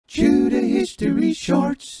History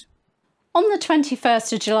Shorts. On the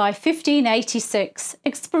 21st of July 1586,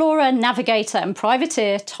 explorer, navigator and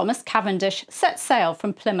privateer Thomas Cavendish set sail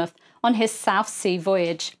from Plymouth on his South Sea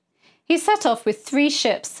voyage. He set off with 3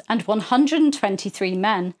 ships and 123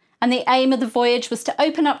 men, and the aim of the voyage was to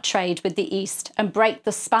open up trade with the East and break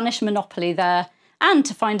the Spanish monopoly there, and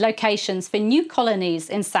to find locations for new colonies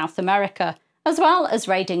in South America, as well as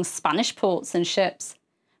raiding Spanish ports and ships.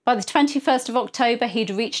 By the 21st of October, he'd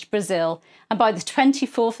reached Brazil, and by the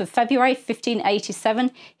 24th of February 1587,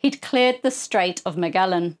 he'd cleared the Strait of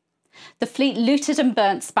Magellan. The fleet looted and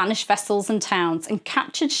burnt Spanish vessels and towns and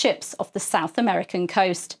captured ships off the South American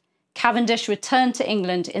coast. Cavendish returned to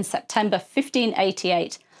England in September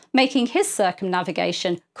 1588, making his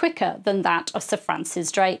circumnavigation quicker than that of Sir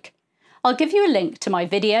Francis Drake. I'll give you a link to my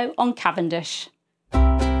video on Cavendish.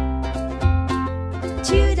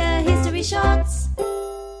 Tudor History Shorts.